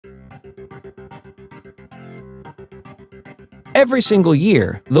Every single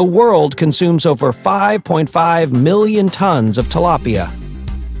year, the world consumes over 5.5 million tons of tilapia.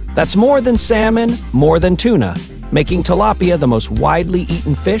 That's more than salmon, more than tuna, making tilapia the most widely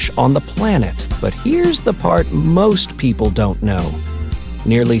eaten fish on the planet. But here's the part most people don't know.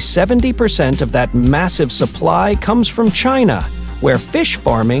 Nearly 70% of that massive supply comes from China, where fish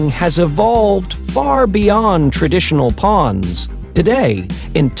farming has evolved far beyond traditional ponds. Today,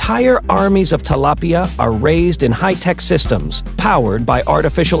 entire armies of tilapia are raised in high-tech systems, powered by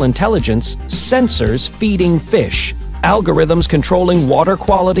artificial intelligence, sensors feeding fish, algorithms controlling water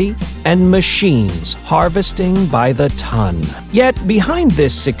quality, and machines harvesting by the ton. Yet, behind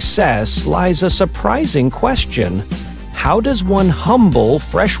this success lies a surprising question. How does one humble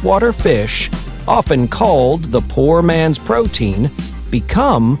freshwater fish, often called the poor man's protein,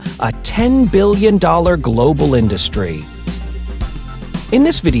 become a $10 billion global industry? In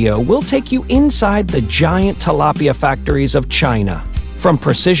this video, we'll take you inside the giant tilapia factories of China, from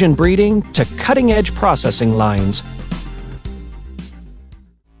precision breeding to cutting-edge processing lines.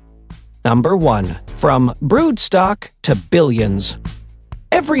 Number 1. From broodstock to billions.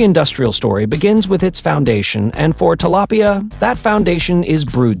 Every industrial story begins with its foundation, and for tilapia, that foundation is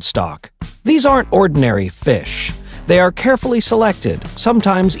broodstock. These aren't ordinary fish. They are carefully selected,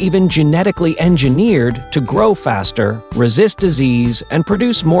 sometimes even genetically engineered, to grow faster, resist disease, and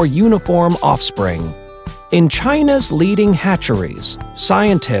produce more uniform offspring. In China's leading hatcheries,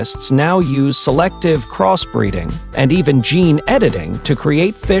 scientists now use selective crossbreeding and even gene editing to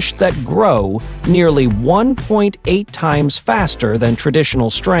create fish that grow nearly 1.8 times faster than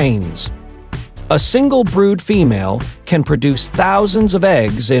traditional strains. A single brood female can produce thousands of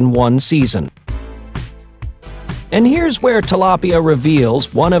eggs in one season. And here's where tilapia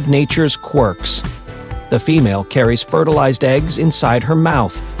reveals one of nature's quirks. The female carries fertilized eggs inside her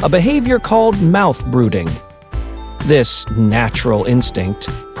mouth, a behavior called mouth brooding. This natural instinct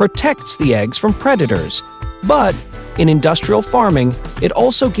protects the eggs from predators, but in industrial farming, it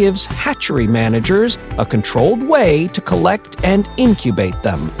also gives hatchery managers a controlled way to collect and incubate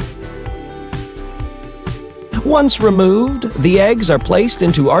them. Once removed, the eggs are placed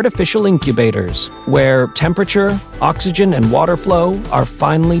into artificial incubators, where temperature, oxygen, and water flow are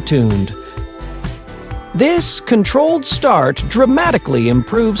finely tuned. This controlled start dramatically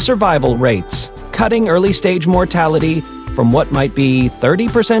improves survival rates, cutting early-stage mortality from what might be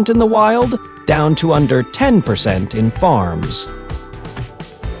 30% in the wild down to under 10% in farms.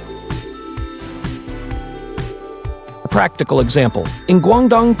 Practical example. In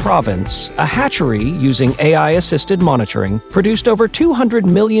Guangdong province, a hatchery using AI-assisted monitoring produced over 200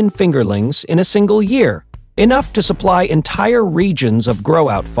 million fingerlings in a single year, enough to supply entire regions of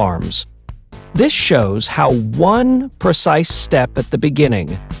grow-out farms. This shows how one precise step at the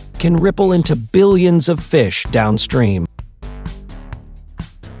beginning can ripple into billions of fish downstream.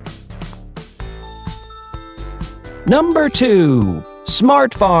 Number 2.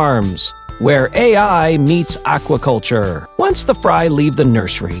 Smart farms, where AI meets aquaculture. Once the fry leave the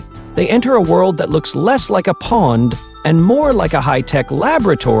nursery, they enter a world that looks less like a pond and more like a high-tech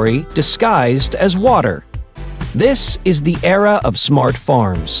laboratory disguised as water. This is the era of smart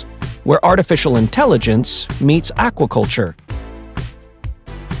farms, where artificial intelligence meets aquaculture.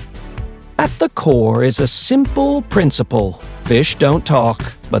 At the core is a simple principle. Fish don't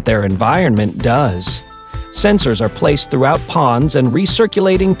talk, but their environment does. Sensors are placed throughout ponds and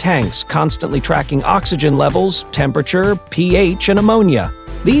recirculating tanks, constantly tracking oxygen levels, temperature, pH, and ammonia.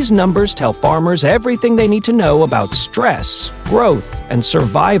 These numbers tell farmers everything they need to know about stress, growth, and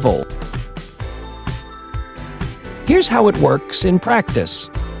survival. Here's how it works in practice.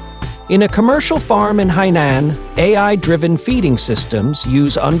 In a commercial farm in Hainan, AI-driven feeding systems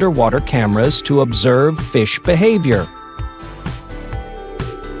use underwater cameras to observe fish behavior.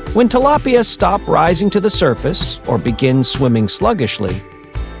 When tilapia stop rising to the surface or begin swimming sluggishly,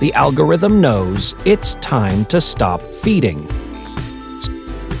 the algorithm knows it's time to stop feeding.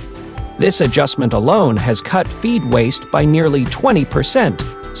 This adjustment alone has cut feed waste by nearly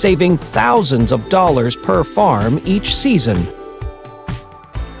 20%, saving thousands of dollars per farm each season.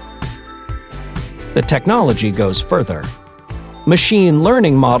 The technology goes further. Machine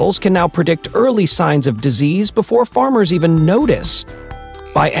learning models can now predict early signs of disease before farmers even notice.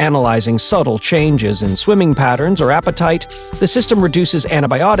 By analyzing subtle changes in swimming patterns or appetite, the system reduces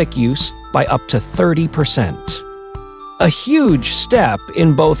antibiotic use by up to 30%. A huge step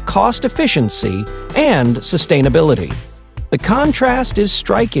in both cost efficiency and sustainability. The contrast is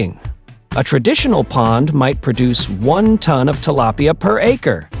striking. A traditional pond might produce 1 ton of tilapia per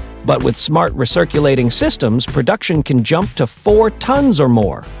acre, but with smart recirculating systems, production can jump to 4 tons or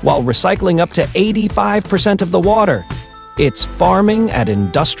more, while recycling up to 85% of the water. It's farming at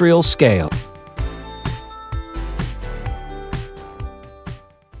industrial scale.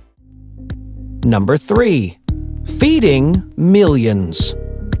 Number 3. Feeding millions.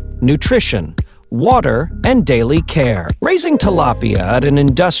 Nutrition, water, and daily care. Raising tilapia at an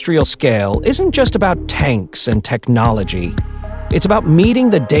industrial scale isn't just about tanks and technology. It's about meeting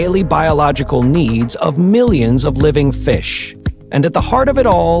the daily biological needs of millions of living fish. And at the heart of it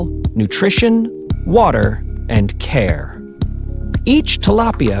all, nutrition, water, and care. Each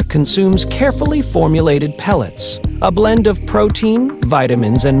tilapia consumes carefully formulated pellets, a blend of protein,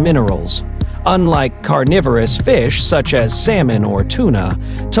 vitamins, and minerals. Unlike carnivorous fish such as salmon or tuna,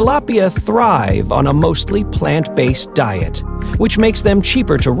 tilapia thrive on a mostly plant-based diet, which makes them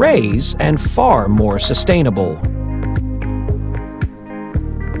cheaper to raise and far more sustainable.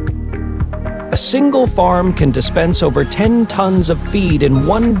 A single farm can dispense over 10 tons of feed in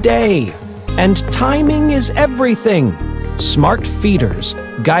one day. And timing is everything. Smart feeders,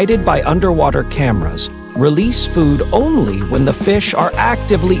 guided by underwater cameras, release food only when the fish are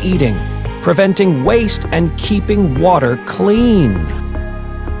actively eating, preventing waste and keeping water clean.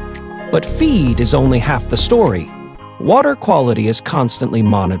 But feed is only half the story. Water quality is constantly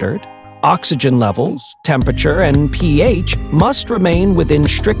monitored. Oxygen levels, temperature, and pH must remain within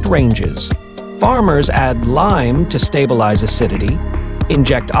strict ranges. Farmers add lime to stabilize acidity,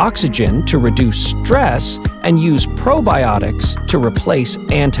 inject oxygen to reduce stress, and use probiotics to replace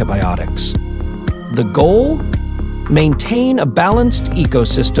antibiotics. The goal? Maintain a balanced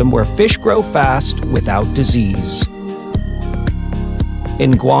ecosystem where fish grow fast without disease.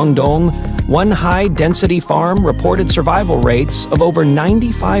 In Guangdong, one high-density farm reported survival rates of over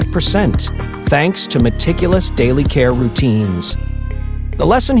 95%, thanks to meticulous daily care routines. The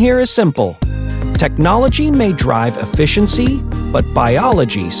lesson here is simple. Technology may drive efficiency, but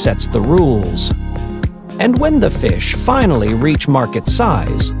biology sets the rules. And when the fish finally reach market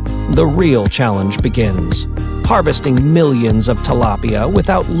size, the real challenge begins. Harvesting millions of tilapia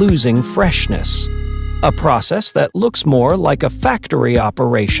without losing freshness. A process that looks more like a factory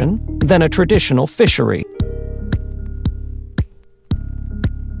operation than a traditional fishery.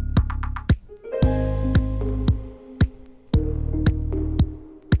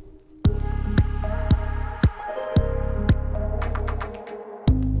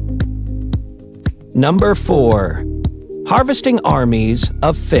 Number 4. Harvesting armies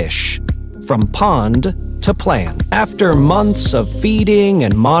of fish, from pond to plant. After months of feeding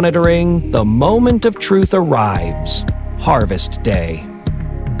and monitoring, the moment of truth arrives: harvest day.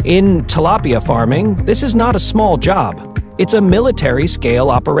 In tilapia farming, this is not a small job. It's a military-scale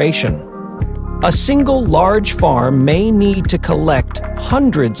operation. A single large farm may need to collect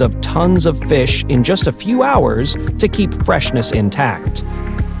hundreds of tons of fish in just a few hours to keep freshness intact.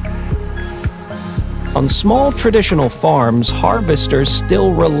 On small traditional farms, harvesters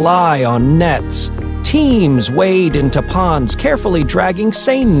still rely on nets. Teams wade into ponds, carefully dragging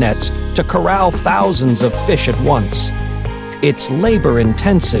seine nets to corral thousands of fish at once. It's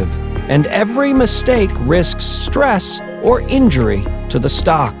labor-intensive, and every mistake risks stress or injury to the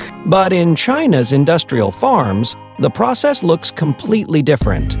stock. But in China's industrial farms, the process looks completely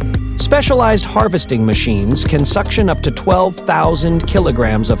different. Specialized harvesting machines can suction up to 12,000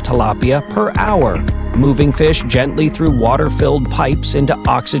 kilograms of tilapia per hour, moving fish gently through water-filled pipes into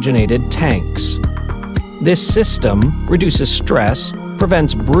oxygenated tanks. This system reduces stress,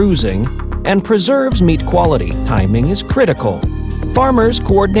 prevents bruising, and preserves meat quality. Timing is critical. Farmers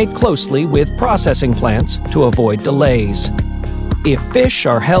coordinate closely with processing plants to avoid delays. If fish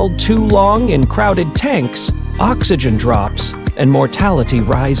are held too long in crowded tanks, oxygen drops and mortality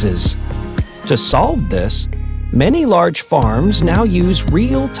rises. To solve this, many large farms now use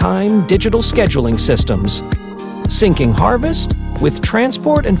real-time digital scheduling systems, syncing harvest with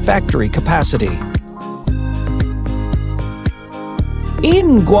transport and factory capacity.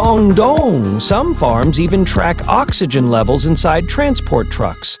 In Guangdong, some farms even track oxygen levels inside transport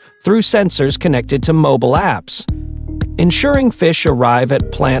trucks through sensors connected to mobile apps, ensuring fish arrive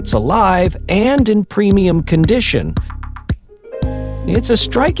at plants alive and in premium condition. It's a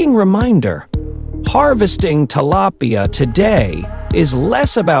striking reminder. Harvesting tilapia today is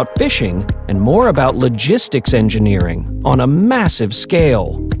less about fishing and more about logistics engineering on a massive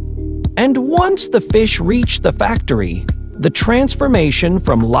scale. And once the fish reach the factory, the transformation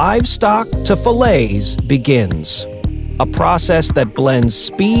from livestock to fillets begins. A process that blends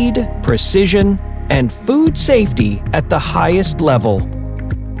speed, precision, and food safety at the highest level.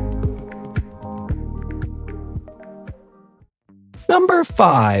 Number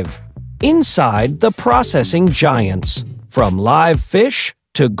 5. Inside the processing giants, from live fish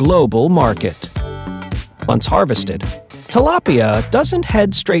to global market. Once harvested, Tilapia doesn't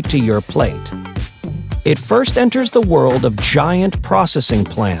head straight to your plate. It first enters the world of giant processing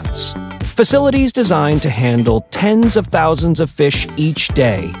plants, facilities designed to handle tens of thousands of fish each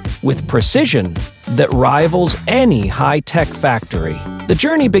day with precision that rivals any high-tech factory. The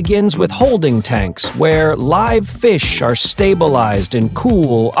journey begins with holding tanks where live fish are stabilized in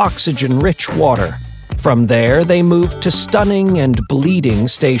cool, oxygen-rich water. From there, they move to stunning and bleeding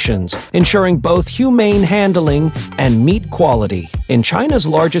stations, ensuring both humane handling and meat quality. In China's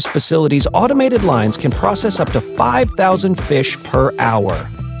largest facilities, automated lines can process up to 5,000 fish per hour,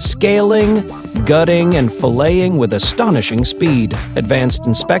 scaling, gutting, and filleting with astonishing speed. Advanced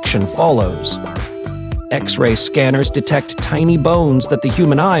inspection follows. X-ray scanners detect tiny bones that the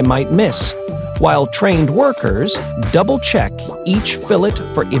human eye might miss, while trained workers double-check each fillet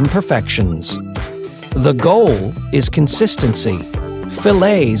for imperfections. The goal is consistency,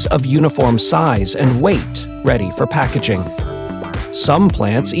 fillets of uniform size and weight ready for packaging. Some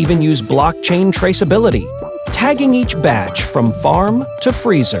plants even use blockchain traceability, tagging each batch from farm to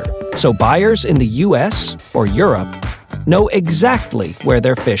freezer, so buyers in the US or Europe know exactly where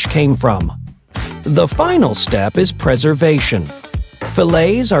their fish came from. The final step is preservation.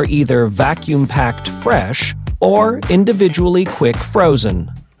 Fillets are either vacuum-packed fresh or individually quick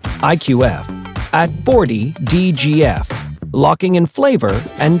frozen, IQF, at 40 DGF, locking in flavor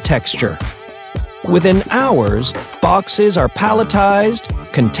and texture. Within hours, boxes are palletized,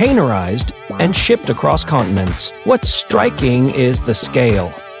 containerized, and shipped across continents. What's striking is the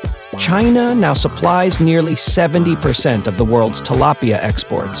scale. China now supplies nearly 70% of the world's tilapia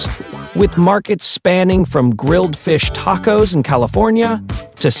exports, with markets spanning from grilled fish tacos in California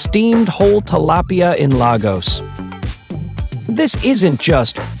to steamed whole tilapia in Lagos. This isn't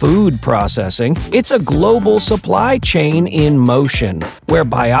just food processing, it's a global supply chain in motion, where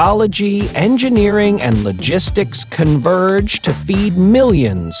biology, engineering, and logistics converge to feed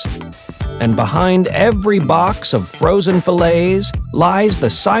millions. And behind every box of frozen fillets lies the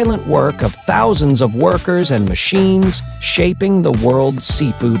silent work of thousands of workers and machines shaping the world's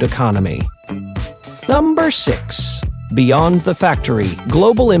seafood economy. Number 6. Beyond the factory,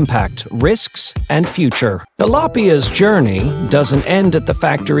 global impact, risks, and future. Tilapia's journey doesn't end at the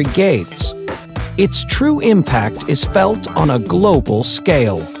factory gates. Its true impact is felt on a global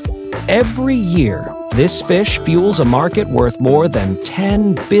scale. Every year, this fish fuels a market worth more than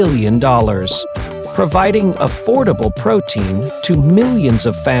 $10 billion, providing affordable protein to millions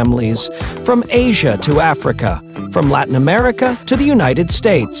of families from Asia to Africa, from Latin America to the United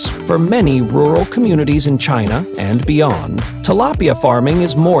States, for many rural communities in China and beyond. Tilapia farming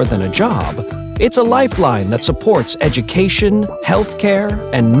is more than a job. It's a lifeline that supports education, healthcare,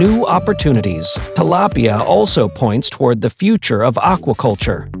 and new opportunities. Tilapia also points toward the future of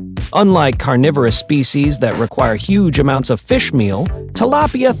aquaculture. Unlike carnivorous species that require huge amounts of fish meal,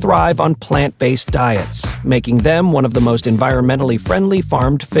 tilapia thrive on plant-based diets, making them one of the most environmentally friendly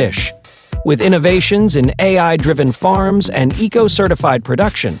farmed fish. With innovations in AI-driven farms and eco-certified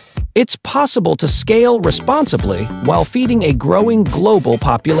production, it's possible to scale responsibly while feeding a growing global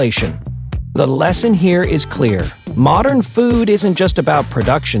population. The lesson here is clear. Modern food isn't just about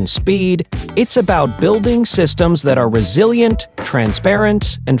production speed, it's about building systems that are resilient,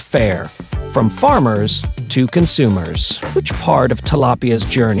 transparent, and fair. From farmers to consumers. Which part of tilapia's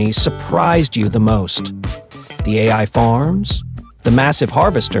journey surprised you the most? The AI farms? The massive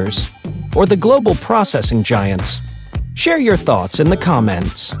harvesters? Or the global processing giants? Share your thoughts in the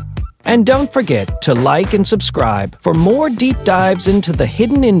comments. And don't forget to like and subscribe for more deep dives into the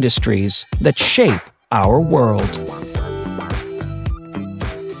hidden industries that shape our world.